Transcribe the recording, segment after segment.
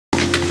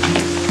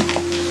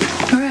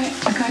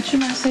your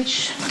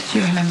message? Did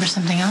you remember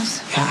something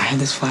else? Yeah, I had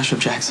this flash of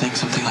Jack saying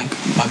something like,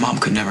 my mom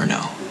could never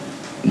know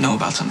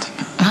about something.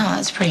 Oh,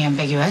 that's pretty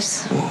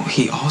ambiguous. Well,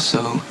 he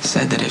also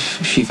said that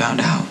if she found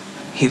out,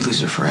 he'd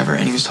lose her forever.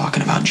 And he was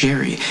talking about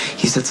Jerry.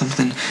 He said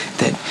something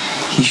that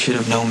he should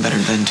have known better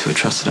than to have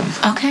trusted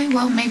him. Okay,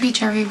 well, maybe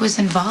Jerry was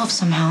involved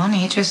somehow, and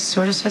he just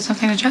sort of said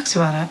something to Jax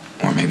about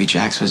it. Or maybe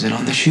Jax was in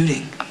on the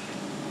shooting.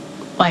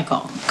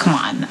 Michael, come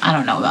on. I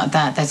don't know about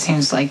that. That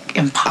seems like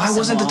impossible. I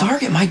wasn't the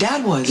target. My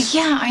dad was.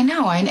 Yeah, I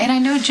know. And I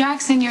know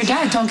Jax and your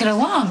dad don't get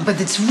along, but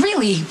it's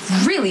really,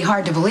 really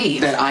hard to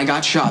believe. That I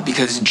got shot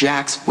because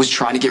Jax was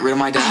trying to get rid of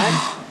my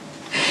dad?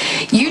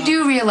 You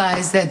do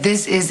realize that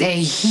this is a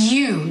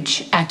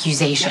huge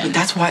accusation. Yeah, but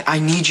that's why I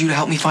need you to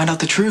help me find out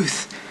the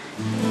truth.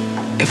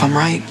 If I'm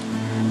right,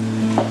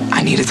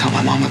 I need to tell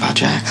my mom about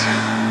Jax.